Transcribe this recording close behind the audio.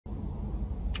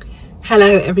Hello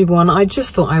everyone, I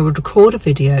just thought I would record a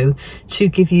video to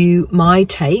give you my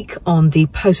take on the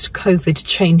post-COVID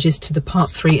changes to the Part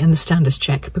 3 and the standards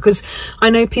check, because I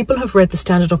know people have read the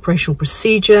standard operational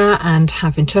procedure and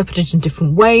have interpreted it in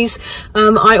different ways.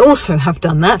 I also have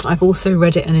done that. I've also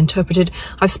read it and interpreted.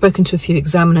 I've spoken to a few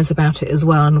examiners about it as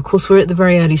well, and of course we're at the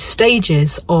very early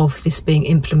stages of this being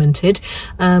implemented,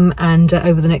 and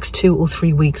over the next 2 or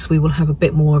 3 weeks we will have a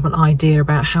bit more of an idea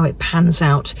about how it pans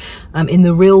out in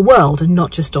the real world and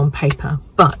not just on paper.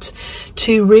 But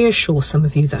to reassure some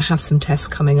of you that have some tests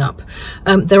coming up,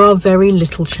 there are very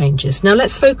little changes. Now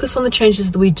let's focus on the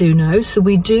changes that we do know. So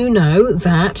we do know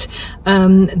that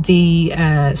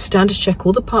the standards check,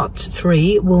 or the Part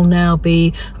 3, will now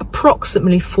be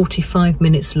approximately 45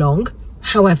 minutes long.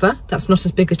 However, that's not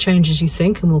as big a change as you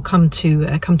think, and we'll come to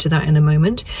that in a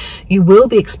moment. You will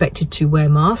be expected to wear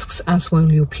masks, as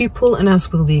will your pupil and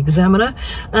as will the examiner,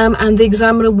 and the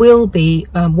examiner will be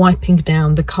wiping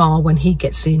down the car when he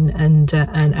gets in and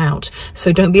out.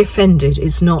 So don't be offended.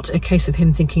 It's not a case of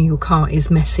him thinking your car is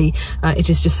messy. It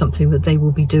is just something that they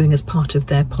will be doing as part of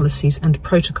their policies and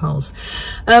protocols.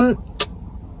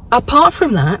 Apart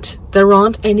from that, there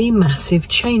aren't any massive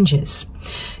changes.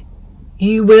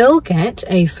 You will get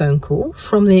a phone call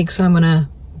from the examiner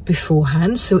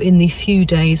beforehand, so in the few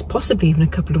days, possibly even a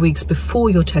couple of weeks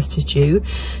before your test is due,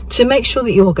 to make sure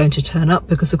that you're going to turn up,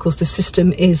 because of course the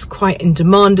system is quite in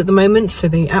demand at the moment, so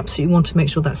they absolutely want to make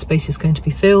sure that space is going to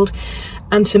be filled,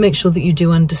 and to make sure that you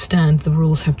do understand the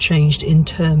rules have changed in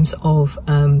terms of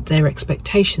their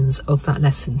expectations of that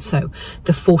lesson. So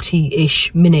the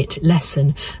 40-ish minute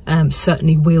lesson,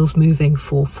 certainly wheels moving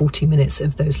for 40 minutes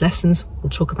of those lessons. We'll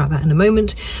talk about that in a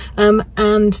moment.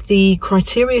 And the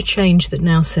criteria change that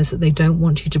now says that they don't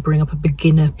want you to bring up a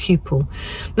beginner pupil.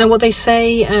 Now what they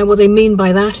say, what they mean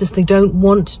by that is they don't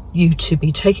want you to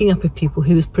be taking up a pupil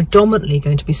who is predominantly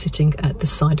going to be sitting at the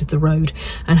side of the road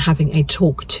and having a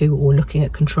talk to or looking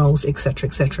at controls, etc,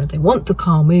 etc. They want the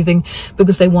car moving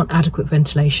because they want adequate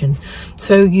ventilation.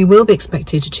 So you will be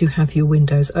expected to have your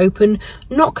windows open,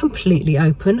 not completely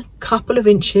open. Couple of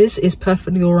inches is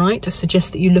perfectly all right. I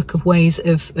suggest that you look at ways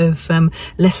of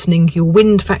lessening your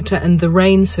wind factor and the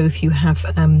rain. So if you have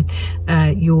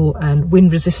your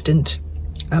wind resistant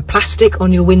plastic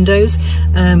on your windows,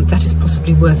 that is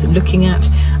possibly worth looking at.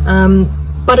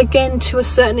 But again, to a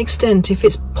certain extent, if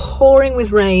it's pouring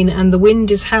with rain and the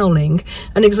wind is howling,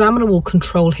 an examiner will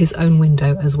control his own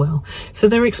window as well. So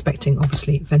they're expecting,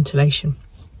 obviously, ventilation.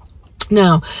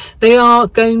 Now, they are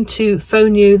going to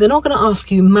phone you. They're not going to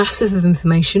ask you massive of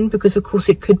information, because of course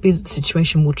it could be that the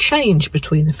situation will change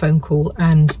between the phone call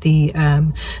and the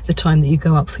time that you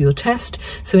go up for your test.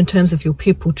 So in terms of your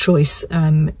pupil choice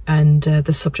and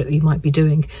the subject that you might be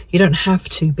doing, you don't have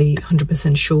to be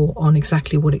 100% sure on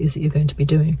exactly what it is that you're going to be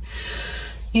doing.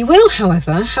 You will,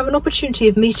 however, have an opportunity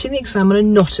of meeting the examiner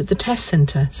not at the test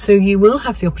centre. So you will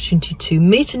have the opportunity to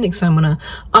meet an examiner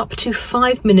up to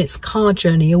 5 minutes car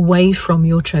journey away from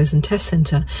your chosen test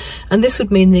centre. And this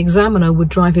would mean the examiner would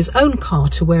drive his own car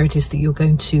to where it is that you're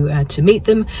going to meet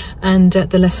them, and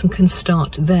the lesson can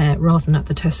start there rather than at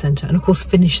the test centre, and of course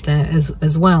finish there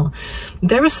as well.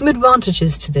 There are some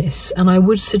advantages to this, and I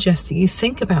would suggest that you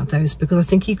think about those, because I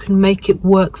think you can make it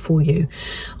work for you.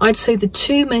 I'd say the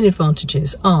two main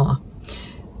advantages are: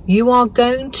 you are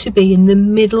going to be in the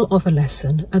middle of a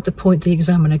lesson at the point the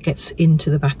examiner gets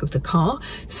into the back of the car.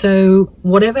 So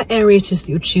whatever area it is that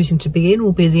you're choosing to be in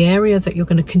will be the area that you're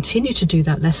going to continue to do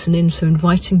that lesson in. So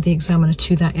inviting the examiner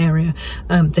to that area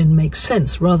then makes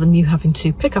sense, rather than you having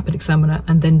to pick up an examiner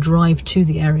and then drive to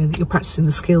the area that you're practicing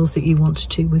the skills that you want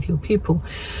to with your pupil.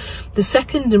 The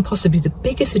second, and possibly the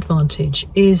biggest advantage,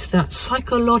 is that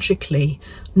psychologically,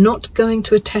 not going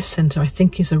to a test centre, I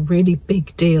think, is a really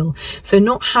big deal. So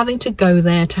not having to go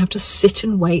there, to have to sit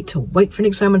and wait, to wait for an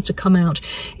examiner to come out.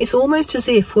 It's almost as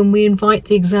if when we invite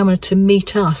the examiner to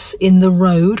meet us in the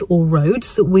road or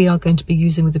roads that we are going to be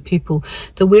using with the pupil,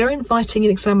 that we're inviting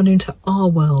an examiner into our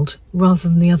world rather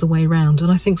than the other way around. And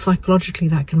I think psychologically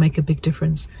that can make a big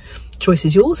difference. Choice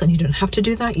is yours, and you don't have to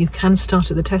do that. You can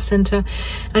start at the test centre,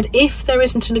 and if there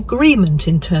isn't an agreement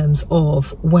in terms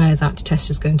of where that test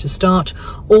is going to start,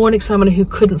 or an examiner who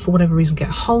couldn't for whatever reason get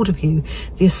hold of you,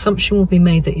 the assumption will be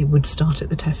made that it would start at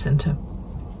the test centre.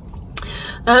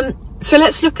 So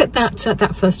let's look at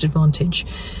that first advantage.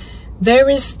 There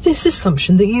is this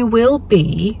assumption that you will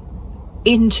be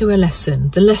into a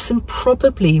lesson. The lesson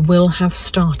probably will have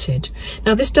started.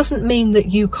 Now, this doesn't mean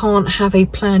that you can't have a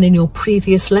plan in your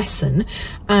previous lesson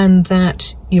and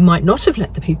that You might not have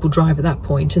let the people drive at that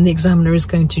point, and the examiner is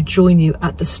going to join you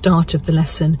at the start of the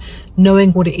lesson,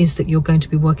 knowing what it is that you're going to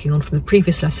be working on from the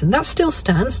previous lesson. That still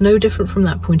stands, no different from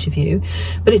that point of view,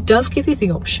 but it does give you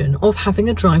the option of having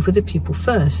a drive with the pupil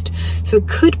first. So it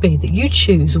could be that you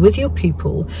choose with your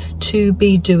pupil to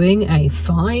be doing a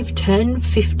 5, 10,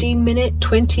 15 minute,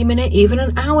 20 minute, even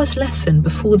an hour's lesson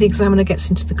before the examiner gets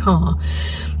into the car,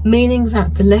 meaning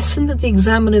that the lesson that the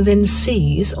examiner then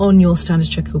sees on your standards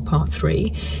check or part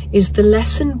 3 is the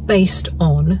lesson based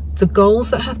on the goals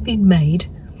that have been made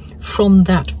from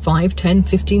that 5, 10,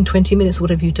 15, 20 minutes,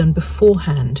 whatever you've done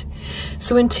beforehand.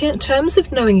 So in terms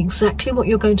of knowing exactly what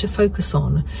you're going to focus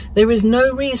on, there is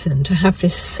no reason to have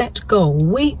this set goal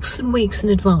weeks and weeks in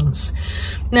advance.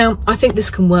 Now, I think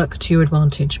this can work to your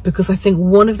advantage, because I think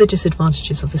one of the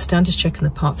disadvantages of the standards check and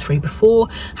the part 3 before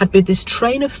had been this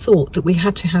train of thought that we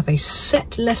had to have a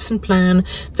set lesson plan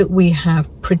that we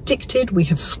have predicted, we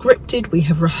have scripted, we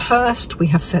have rehearsed, we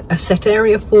have set a set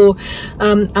area for,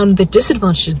 and the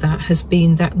disadvantage of that has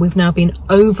been that we've now been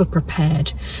over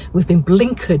prepared. We've been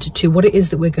blinkered to what it is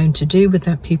that we're going to do with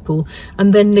that pupil,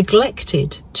 and then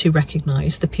neglected to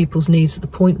recognise the pupil's needs at the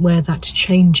point where that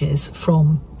changes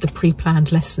from the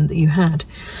pre-planned lesson that you had.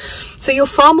 So you're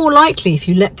far more likely, if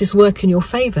you let this work in your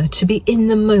favour, to be in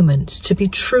the moment, to be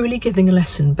truly giving a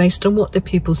lesson based on what the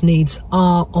pupil's needs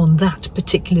are on that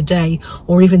particular day,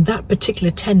 or even that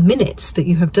particular 10 minutes that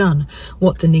you have done,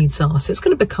 what the needs are. So it's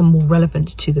going to become more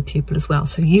relevant to the pupil as well.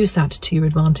 So use that to your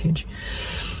advantage.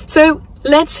 So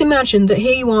let's imagine that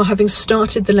here you are, having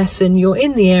started the lesson, you're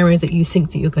in the area that you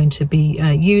think that you're going to be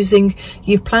using.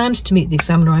 You've planned to meet the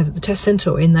examiner either at the test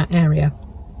centre or in that area.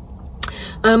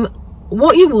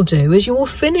 What you will do is you will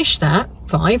finish that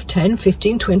 5, 10,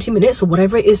 15, 20 minutes or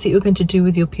whatever it is that you're going to do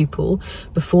with your pupil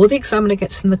before the examiner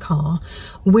gets in the car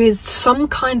with some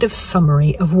kind of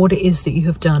summary of what it is that you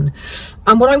have done.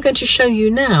 And what I'm going to show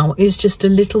you now is just a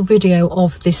little video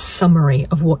of this summary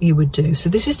of what you would do. So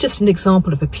this is just an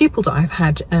example of a pupil that I've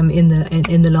had in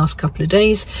the last couple of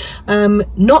days,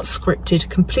 not scripted,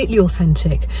 completely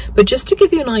authentic, but just to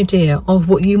give you an idea of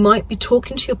what you might be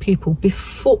talking to your pupil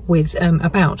before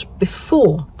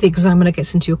the examiner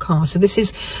gets into your car. So this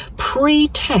is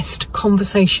pre-test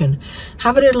conversation.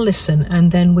 Have a little listen,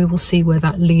 and then we will see where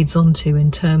that leads on to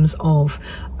in terms of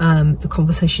the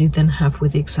conversation you then have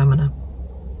with the examiner.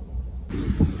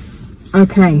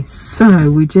 Okay, so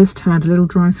we just had a little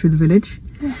drive through the village.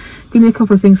 Yes. Give me a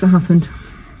couple of things that happened.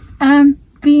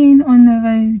 Being on the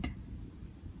road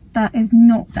that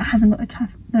hasn't got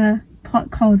the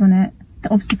parked cars on it,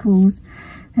 the obstacles,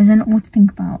 there's a lot more to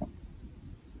think about.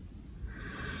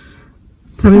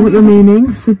 Tell me what you're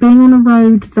meaning. So being on a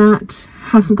road that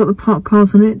hasn't got the parked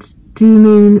cars on it, do you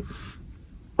mean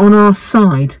on our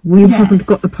side? We haven't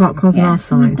got the parked cars on our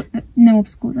side. No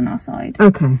obstacles on our side.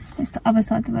 Okay. It's the other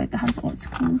side of the road that has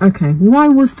obstacles. Okay. Why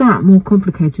was that more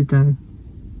complicated though?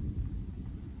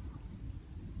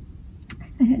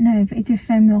 I don't know, but it did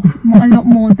throw me off a lot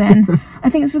more then.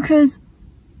 I think it's because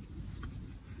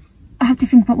I have to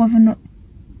think about whether or not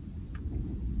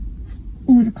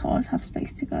all the cars have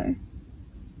space to go.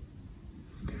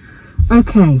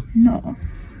 Okay. No.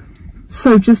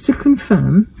 So just to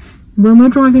confirm, when we're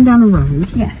driving down a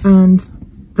road, yes, and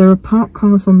there are parked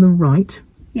cars on the right,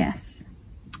 yes,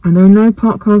 and there are no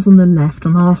parked cars on the left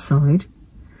on our side,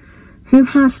 who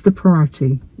has the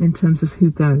priority in terms of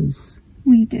who goes?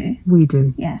 We do. We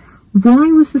do. Yes.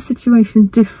 Why was the situation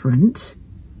different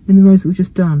in the roads that we've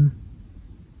just done?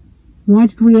 Why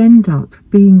did we end up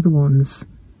being the ones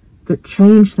that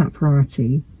changed that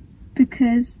priority?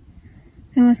 Because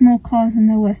there was more cars and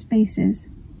there were spaces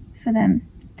for them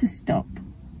to stop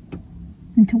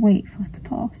and to wait for us to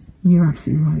pass. You're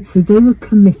absolutely right. So they were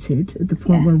committed at the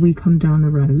point where we come down the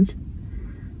road.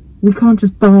 We can't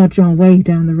just barge our way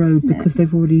down the road because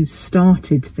they've already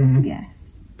started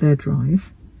their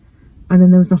drive. And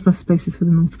then there was not enough spaces for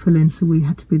them all to pull in, so we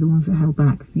had to be the ones that held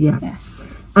back. Yeah. Yes.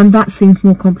 And that seemed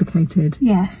more complicated.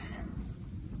 Yes.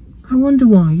 I wonder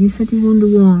why. You said you wonder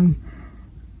why.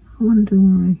 I wonder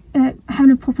why.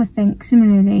 Having a proper think,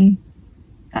 similarly,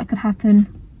 that could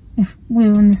happen if we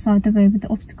were on the side of the road with the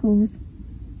obstacles.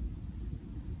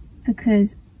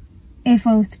 Because if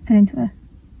I was to pull into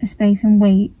a space and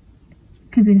wait,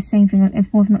 it could be the same thing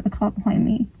if more than not the car behind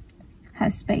me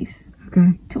has space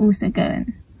to also go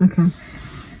in. Okay.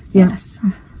 Yes.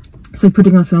 So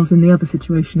putting ourselves in the other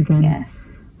situation again. Yes.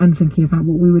 And thinking about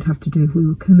what we would have to do if we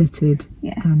were committed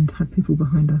and had people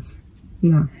behind us.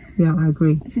 Yeah. Yeah, I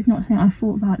agree. Which is not something I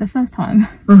thought about the first time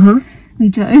we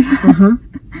drove.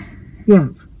 Yeah.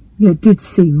 Yeah, it did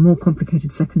seem more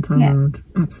complicated second time around.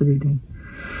 Absolutely.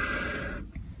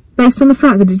 based on the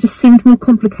fact that it just seemed more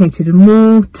complicated and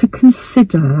more to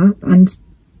consider and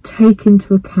take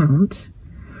into account,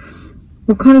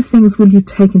 what kind of things will you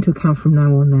take into account from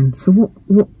now on then? So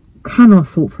what can our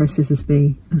thought processes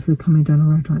be as we're coming down a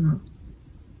road like that?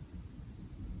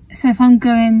 So if I'm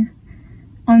going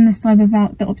on the side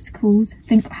without the obstacles,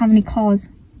 think how many cars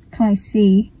can I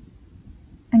see,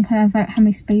 and kind of how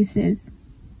many spaces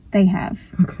they have.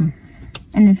 Okay.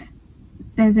 And if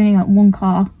there's only like one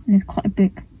car and there's quite a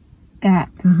big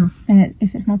gap, then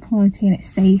if it's my priority and it's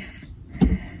safe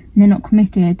and they're not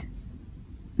committed,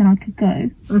 then I could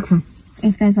go. Okay.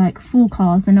 If there's like 4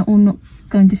 cars and they're all not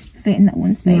going to fit in that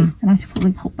one space, then I should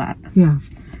probably hold back. Yeah.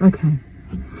 Okay.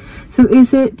 So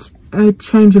is it a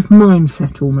change of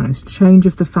mindset almost? Change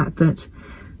of the fact that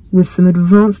with some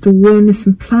advanced awareness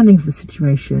and planning of the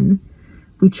situation,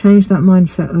 we change that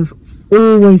mindset of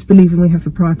always believing we have the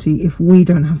priority if we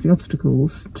don't have the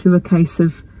obstacles, to a case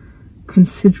of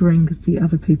considering the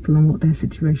other people and what their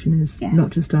situation is,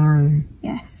 not just our own?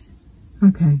 Yes.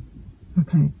 Okay.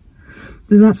 Okay.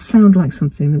 Does that sound like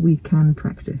something that we can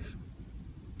practice?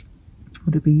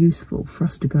 Would it be useful for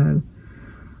us to go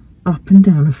up and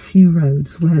down a few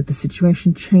roads where the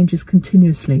situation changes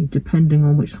continuously depending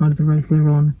on which side of the road we're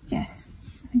on? Yes,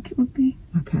 I think it would be.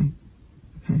 Okay.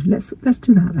 Okay, let's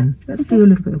do that then. Let's do a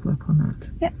little bit of work on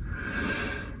that. Yep.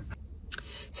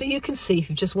 So you can see, if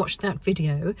you've just watched that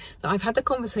video, that I've had the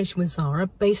conversation with Zara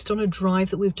based on a drive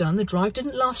that we've done. The drive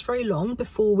didn't last very long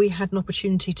before we had an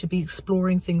opportunity to be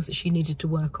exploring things that she needed to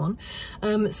work on.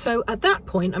 So at that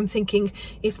point, I'm thinking,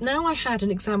 if now I had an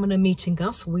examiner meeting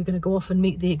us, or we're going to go off and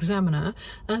meet the examiner,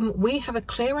 we have a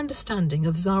clear understanding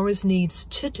of Zara's needs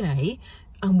today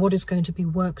and what is going to be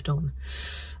worked on.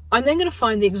 I'm then going to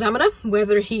find the examiner,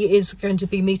 whether he is going to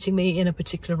be meeting me in a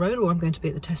particular road or I'm going to be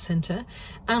at the test centre,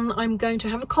 and I'm going to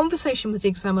have a conversation with the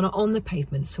examiner on the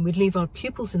pavement. So we'd leave our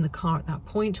pupils in the car at that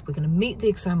point. We're going to meet the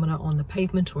examiner on the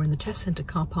pavement or in the test centre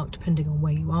car park, depending on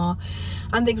where you are,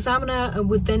 and the examiner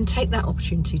would then take that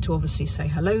opportunity to obviously say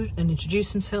hello and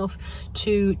introduce himself,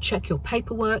 to check your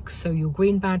paperwork, so your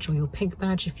green badge or your pink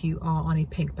badge if you are on a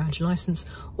pink badge licence,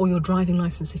 or your driving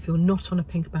licence if you're not on a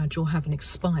pink badge or have an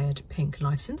expired pink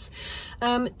licence.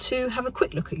 To have a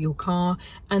quick look at your car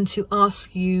and to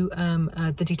ask you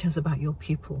the details about your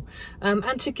pupil,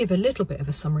 and to give a little bit of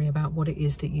a summary about what it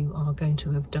is that you are going to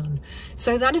have done.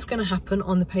 So that is going to happen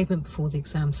on the pavement before the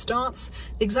exam starts.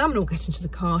 The examiner will get into the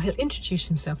car, he'll introduce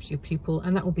himself to your pupil,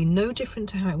 and that will be no different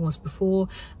to how it was before,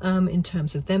 in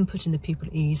terms of them putting the pupil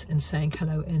at ease and saying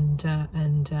hello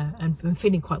and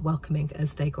feeling quite welcoming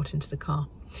as they got into the car.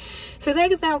 So they're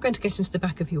now going to get into the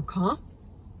back of your car.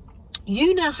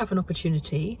 You now have an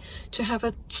opportunity to have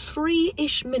a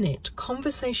 3-ish minute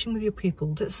conversation with your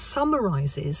pupil that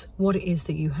summarises what it is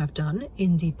that you have done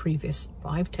in the previous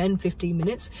 5, 10, 15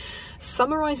 minutes,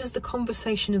 summarises the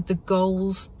conversation of the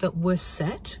goals that were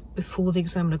set before the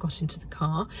examiner got into the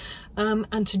car,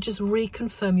 and to just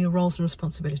reconfirm your roles and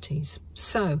responsibilities.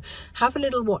 So have a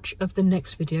little watch of the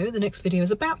next video. The next video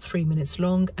is about 3 minutes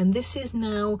long, and this is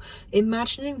now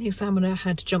imagining the examiner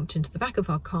had jumped into the back of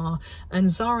our car, and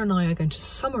Zara and I are going to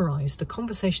summarise the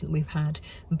conversation that we've had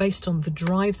based on the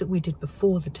drive that we did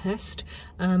before the test,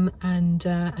 and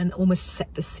almost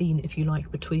set the scene, if you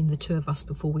like, between the two of us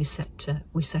before we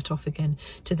set off again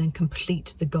to then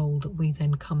complete the goal that we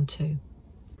then come to.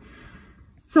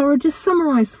 Zara, just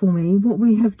summarise for me what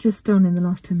we have just done in the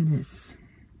last 10 minutes.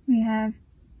 We have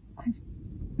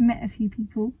met a few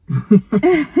people.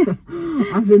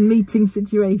 As in meeting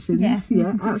situations. Yes,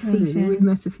 yeah, absolutely. We've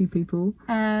met a few people.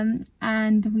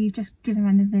 And we've just driven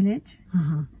around the village.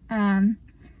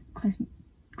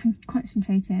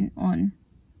 Concentrating on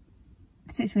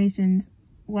situations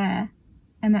where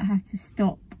I might have to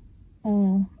stop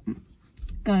or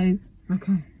go.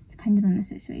 Okay. Depending on the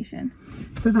situation.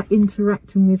 So that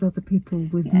interacting with other people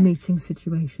with meeting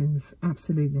situations,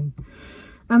 absolutely.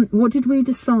 What did we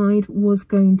decide was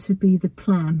going to be the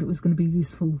plan that was going to be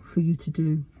useful for you to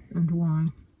do, and why?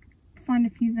 Find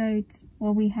a few roads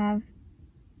where we have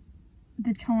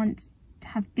the chance to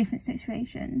have different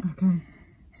situations. Okay.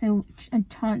 So a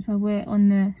chance where we're on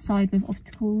the side with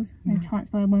obstacles, and a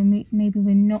chance where maybe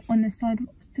we're not on the side of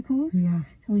obstacles. Yeah.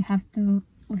 So we have to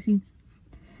obviously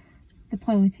the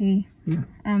priority,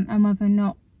 and whether or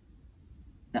not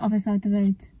the other side of the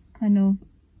road kind of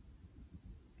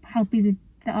how busy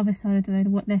the other side of the road,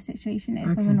 what their situation is,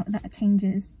 whether or not that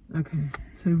changes. Okay,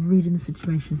 so reading the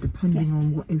situation depending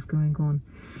on what is going on.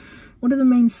 What are the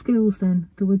main skills then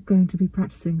that we're going to be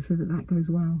practicing so that that goes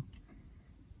well?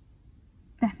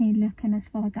 Definitely looking as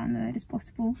far down the road as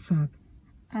possible. Fab.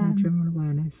 So general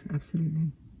awareness,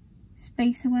 absolutely.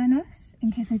 Space awareness,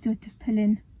 in case I do have to pull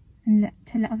in and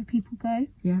to let other people go.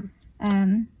 Yeah.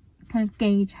 Kind of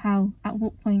gauge at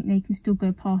what point they can still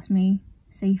go past me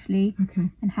safely. Okay.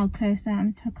 And how close I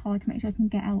am to a car to make sure I can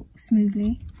get out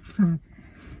smoothly. Fab.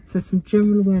 So some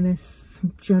general awareness,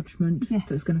 some judgment. Yes.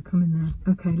 That's going to come in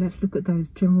there. Okay, let's look at those,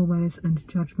 general awareness and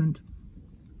judgment.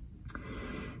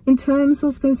 In terms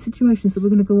of those situations that we're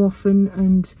going to go off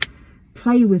and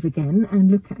play with again and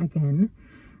look at again,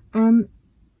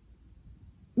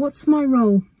 what's my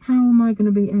role? How am I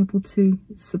going to be able to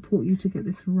support you to get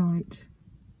this right?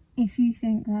 If you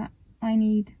think that I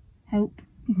need help,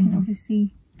 you can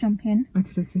obviously jump in.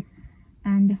 Okay.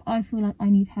 And if I feel like I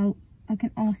need help, I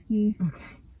can ask you. Okay.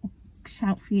 Or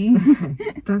shout for you.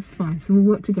 Okay, that's fine. So we'll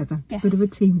work together. Yes. Bit of a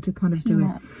team to kind of do Team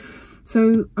it. up.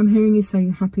 So I'm hearing you say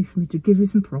you're happy for me to give you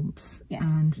some prompts. Yes.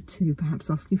 And to perhaps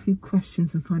ask you a few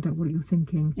questions and find out what you're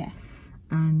thinking. Yes.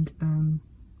 And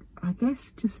I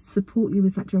guess just support you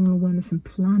with that general awareness and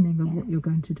planning of what Yes. you're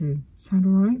going to do. Sound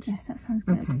all right? Yes, that sounds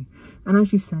good. Okay. And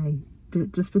as you say,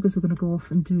 just because we're going to go off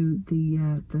and do the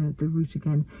route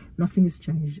again, nothing has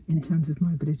changed in terms of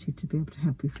my ability to be able to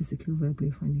help you physically or verbally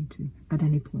if I need to at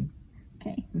any point.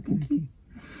 Okay. Okay. Thank you.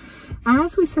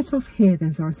 As we set off here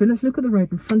then, Zara, so let's look at the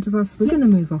road in front of us. We're going to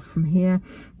move off from here.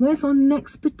 Where's our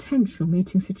next potential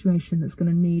meeting situation that's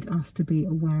going to need us to be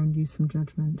aware and use some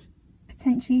judgment?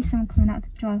 Potentially someone coming out the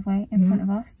driveway in front of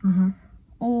us.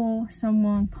 Or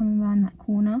someone coming around that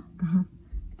corner.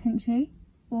 Potentially.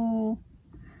 Or,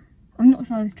 I'm not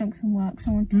sure how this junction works,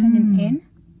 someone turning in.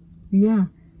 Yeah.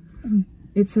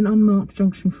 It's an unmarked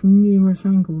junction from numerous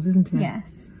angles, isn't it?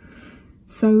 Yes.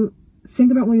 So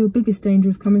think about where your biggest danger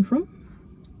is coming from.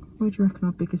 Where do you reckon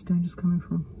our biggest danger is coming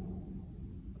from?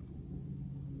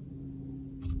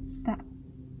 That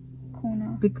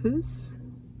corner. Because?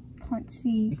 Can't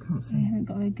see. You can't see. I haven't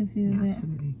got a good view of it.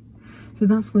 Absolutely. So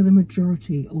that's where the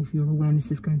majority of your awareness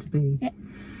is going to be. Yep.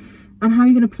 And how are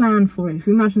you going to plan for it? If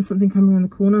you imagine something coming around the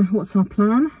corner, what's our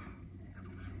plan?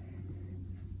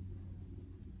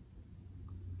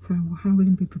 So how are we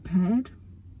going to be prepared?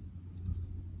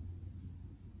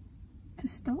 To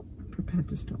stop? Prepared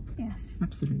to stop. Yes.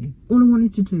 Absolutely. All I want you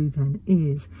to do then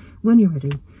is, when you're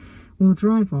ready, we'll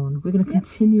drive on. We're going to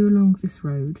continue along this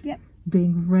road. Yep.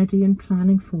 Being ready and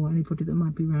planning for anybody that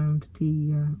might be round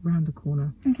the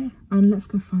corner. Okay. And let's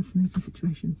go find some meeting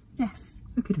situations. Yes.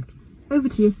 Okay. Over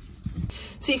to you.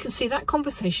 So you can see that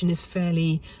conversation is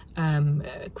fairly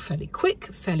quick,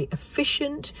 fairly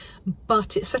efficient,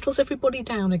 but it settles everybody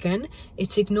down again.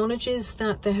 It acknowledges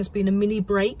that there has been a mini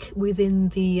break within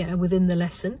the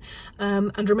lesson,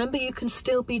 and remember, you can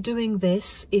still be doing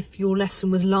this if your lesson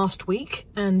was last week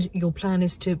and your plan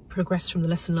is to progress from the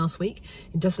lesson last week.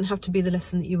 It doesn't have to be the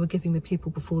lesson that you were giving the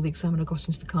pupil before the examiner got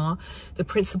into the car. The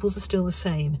principles are still the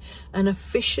same. An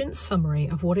efficient summary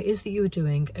of what it is that you are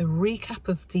doing, a recap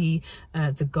of the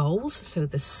goals, so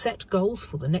the set goals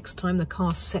for the next time the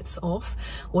car sets off,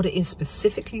 what it is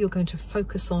specifically you're going to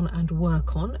focus on and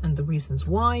work on and the reasons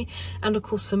why, and of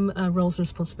course some roles and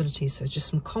responsibilities, so just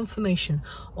some confirmation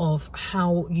of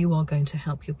how you are going to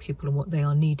help your pupil and what they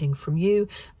are needing from you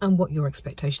and what your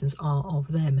expectations are of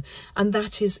them, and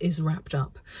that is wrapped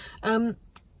up.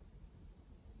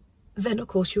 Then of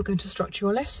course you're going to structure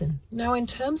your lesson. Now in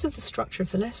terms of the structure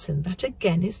of the lesson, that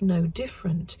again is no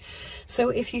different. So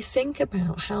if you think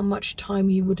about how much time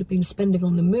you would have been spending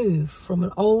on the move from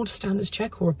an old standards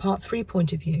check or a Part 3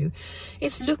 point of view,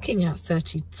 it's looking at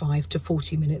 35 to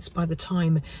 40 minutes by the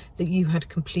time that you had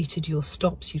completed your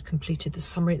stops, you'd completed the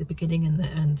summary at the beginning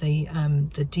and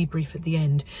the debrief at the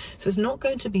end. So it's not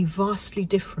going to be vastly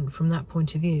different from that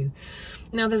point of view.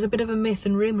 Now there's a bit of a myth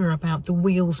and rumour about the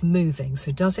wheels moving.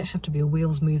 So does it have to be a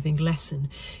wheels moving lesson?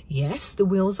 Yes, the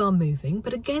wheels are moving,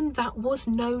 but again that was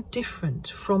no different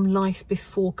from life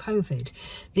before COVID.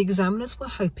 The examiners were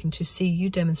hoping to see you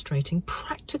demonstrating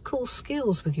practical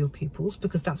skills with your pupils,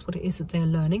 because that's what it is that they're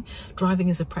learning. Driving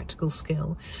is a practical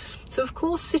skill. So of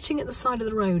course sitting at the side of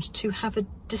the road to have a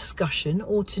discussion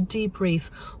or to debrief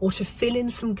or to fill in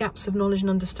some gaps of knowledge and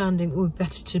understanding would be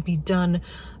better to be done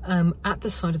at the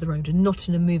side of the road and not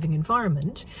in a moving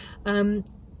environment,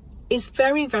 is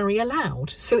very, very allowed.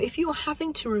 So if you're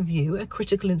having to review a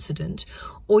critical incident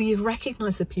or you've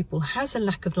recognised that pupil has a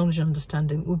lack of knowledge and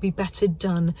understanding, it would be better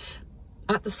done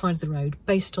at the side of the road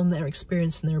based on their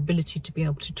experience and their ability to be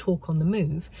able to talk on the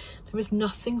move. There is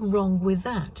nothing wrong with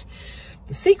that.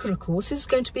 The secret, of course, is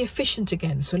going to be efficient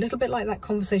again. So a little bit like that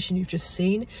conversation you've just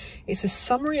seen. It's a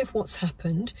summary of what's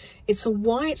happened. It's a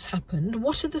why it's happened.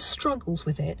 What are the struggles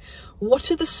with it?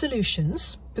 What are the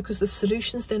solutions? Because the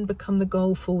solutions then become the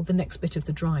goal for the next bit of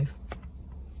the drive.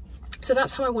 So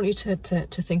that's how I want you to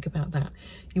think about that.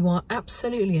 You are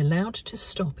absolutely allowed to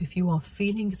stop if you are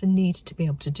feeling the need to be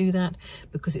able to do that,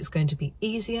 because it's going to be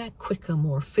easier, quicker,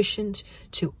 more efficient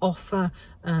to offer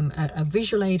a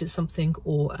visual aid at something,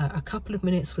 or a couple of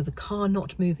minutes with the car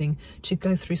not moving to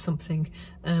go through something,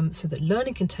 so that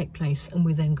learning can take place, and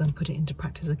we then go and put it into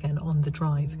practice again on the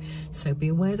drive. So be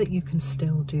aware that you can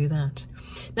still do that.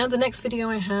 Now the next video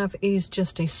I have is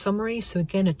just a summary. So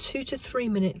again, a 2 to 3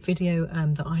 minute video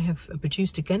that I have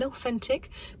produced, again authentic,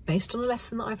 based on a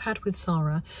lesson that I've had with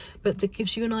Sarah, but that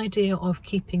gives you an idea of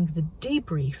keeping the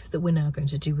debrief that we're now going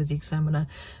to do with the examiner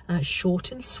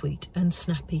short and sweet and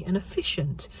snappy and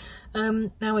efficient.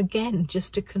 Now again,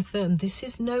 just to confirm, this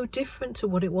is no different to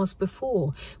what it was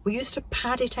before. We used to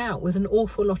pad it out with an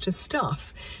awful lot of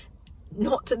stuff.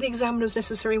 Not that the examiner was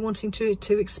necessarily wanting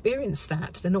to experience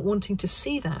that. They're not wanting to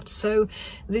see that. So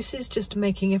this is just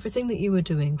making everything that you were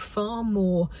doing far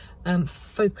more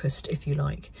focused, if you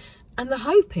like. And the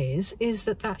hope is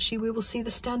that actually we will see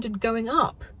the standard going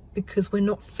up, because we're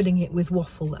not filling it with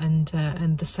waffle and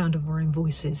the sound of our own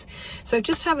voices. So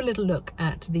just have a little look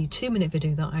at the 2-minute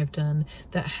video that I've done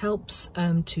that helps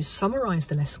to summarize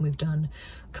the lesson we've done,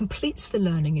 completes the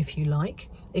learning, if you like,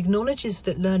 acknowledges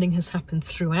that learning has happened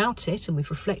throughout it and we've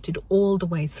reflected all the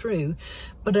way through,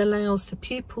 but allows the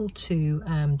pupil to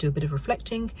do a bit of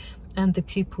reflecting, and the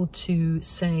pupil to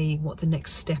say what the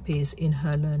next step is in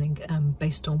her learning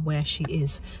based on where she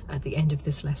is at the end of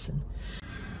this lesson.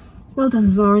 Well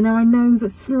done, Zara. Now I know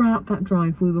that throughout that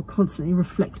drive we were constantly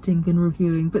reflecting and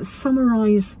reviewing, but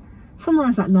summarise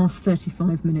that last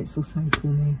 35 minutes or so for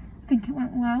me. I think it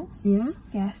went well. Yeah?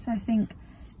 Yes, I think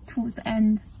towards the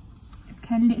end it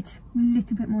became a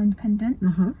little bit more independent.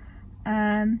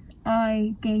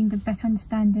 I gained a better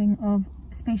understanding of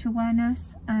spatial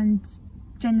awareness and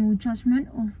general judgment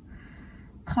of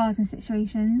cars and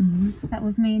situations. That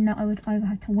would mean that I would either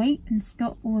have to wait and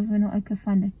stop, or whether or not I could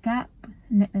find a gap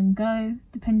and let them go,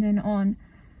 depending on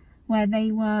where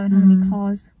they were and how many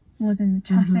cars was in the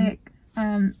traffic.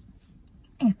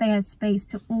 If they had space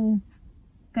to all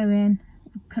go in,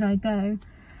 could I go?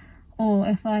 Or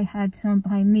if I had someone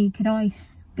behind me, could I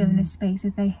go in a space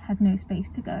if they had no space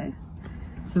to go?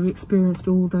 So we experienced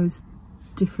all those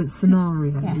different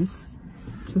scenarios. Yes.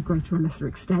 To a greater or lesser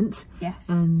extent. Yes.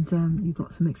 And you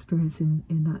got some experience in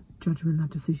that judgment, that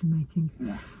decision making.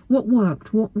 Yes. What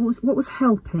worked? What was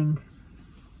helping?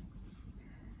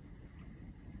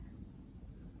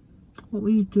 What were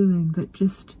you doing that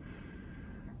just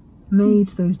made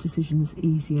those decisions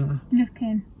easier?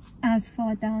 Looking as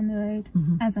far down the road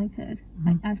as I could,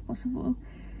 like as possible,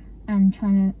 and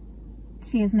trying to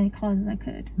see as many cars as I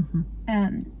could.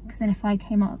 Because then if I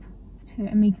came up to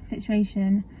a meeting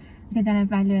situation, I could then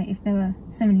evaluate if there were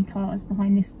so many cars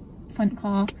behind this front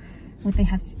car, would they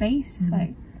have space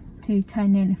like to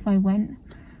turn in if I went,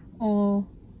 or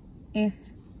if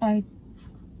I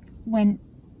went.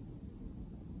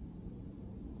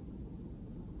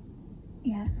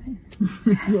 Yeah.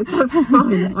 Yeah, that's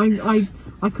fine.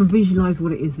 I can visualise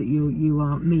what it is that you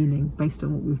are meaning based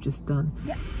on what we've just done.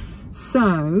 Yeah.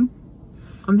 So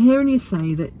I'm hearing you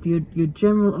say that your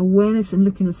general awareness and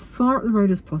looking as far up the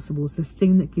road as possible is the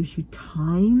thing that gives you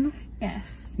time.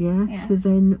 Yes. Yeah. Yes. To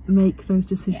then make those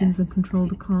decisions and control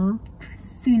the car.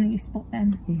 Sooner you spot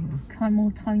them, the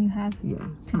more time you have. Yeah.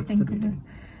 To think of it.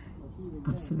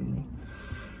 Absolutely.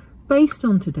 Based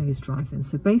on today's drive then,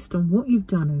 so based on what you've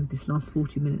done over this last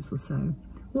 40 minutes or so,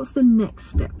 what's the next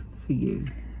step for you?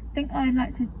 I think I'd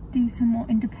like to do some more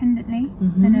independently.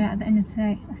 So I know at the end of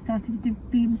today I started to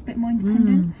be a bit more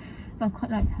independent, but I'd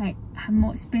quite like to have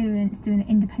more experience doing it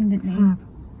independently,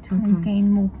 trying to gain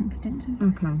more confidence.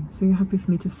 Okay, so you're happy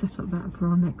for me to set up that for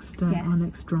our next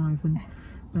drive and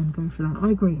go for that.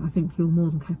 I agree. I think you're more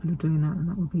than capable of doing that, and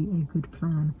that would be a good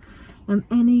plan.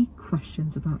 Any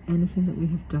questions about anything that we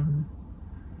have done,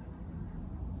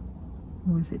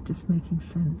 or is it just making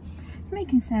sense? It's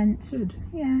making sense. Good.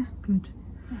 Yeah. Good.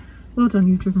 Well done,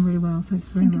 you've driven really well. Thank you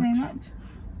very much. Thank you very much.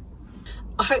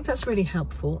 I hope that's really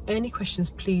helpful. Any questions,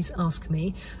 please ask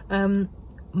me.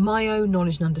 My own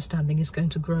knowledge and understanding is going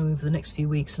to grow over the next few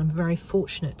weeks, and I'm very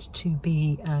fortunate to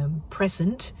be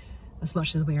present, as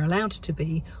much as we are allowed to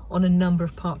be, on a number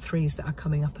of Part 3s that are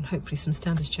coming up, and hopefully some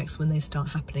standards checks when they start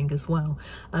happening as well.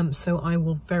 So I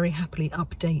will very happily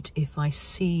update if I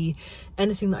see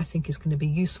anything that I think is going to be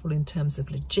useful in terms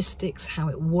of logistics, how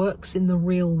it works in the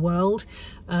real world,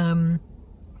 and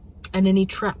any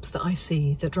traps that I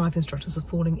see that driver instructors are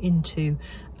falling into,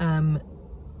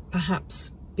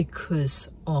 perhaps because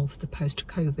of the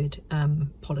post-COVID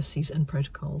policies and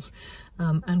protocols,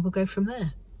 and we'll go from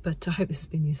there. But I hope this has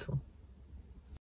been useful.